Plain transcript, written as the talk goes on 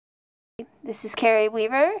this is Carrie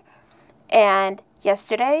Weaver, and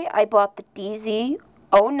yesterday I bought the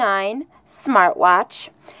Dz09 smartwatch.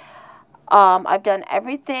 I've done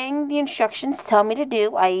everything the instructions tell me to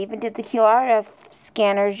do. I even did the QR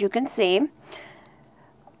scanner, as you can see.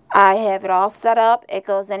 I have it all set up. It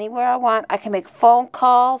goes anywhere I want. I can make phone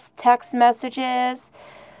calls, text messages,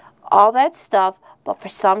 all that stuff. But for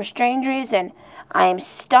some strange reason, I am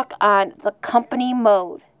stuck on the company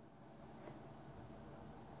mode.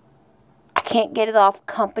 I can't get it off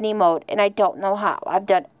company mode, and I don't know how. I've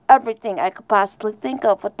done everything I could possibly think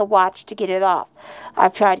of with the watch to get it off.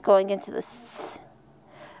 I've tried going into the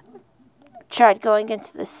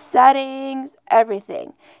settings,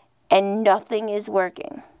 everything, and nothing is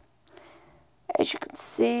working. As you can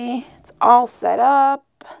see, it's all set up,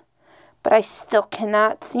 but I still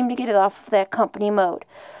cannot seem to get it off of that company mode.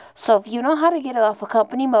 So if you know how to get it off of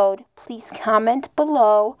company mode, please comment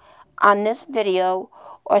below on this video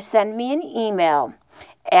or send me an email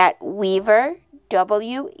at Weaver,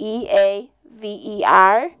 W-E-A-V-E-R,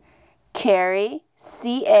 Carrie,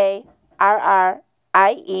 C-A-R-R-I-E,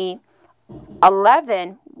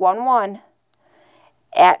 1111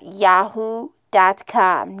 at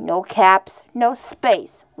yahoo.com. No caps, no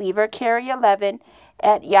space. Weaver Carrie 11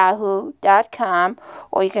 at yahoo.com,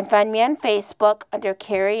 or you can find me on Facebook under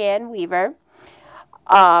Carrie Ann Weaver.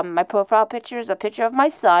 My profile picture is a picture of my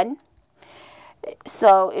son.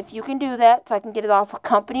 So if you can do that, so I can get it off of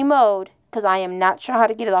company mode, because I am not sure how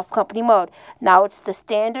to get it off company mode. Now it's the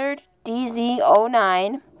standard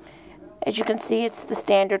Dz09. As you can see, it's the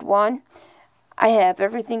standard one. I have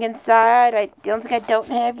everything inside. The only thing I don't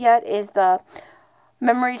have yet is the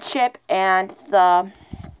memory chip and the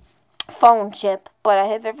phone chip, but I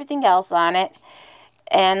have everything else on it.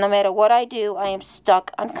 And no matter what I do, I am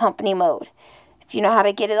stuck on company mode. If you know how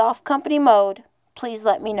to get it off company mode, please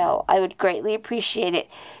let me know. I would greatly appreciate it.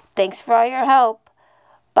 Thanks for all your help.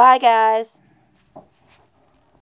 Bye, guys.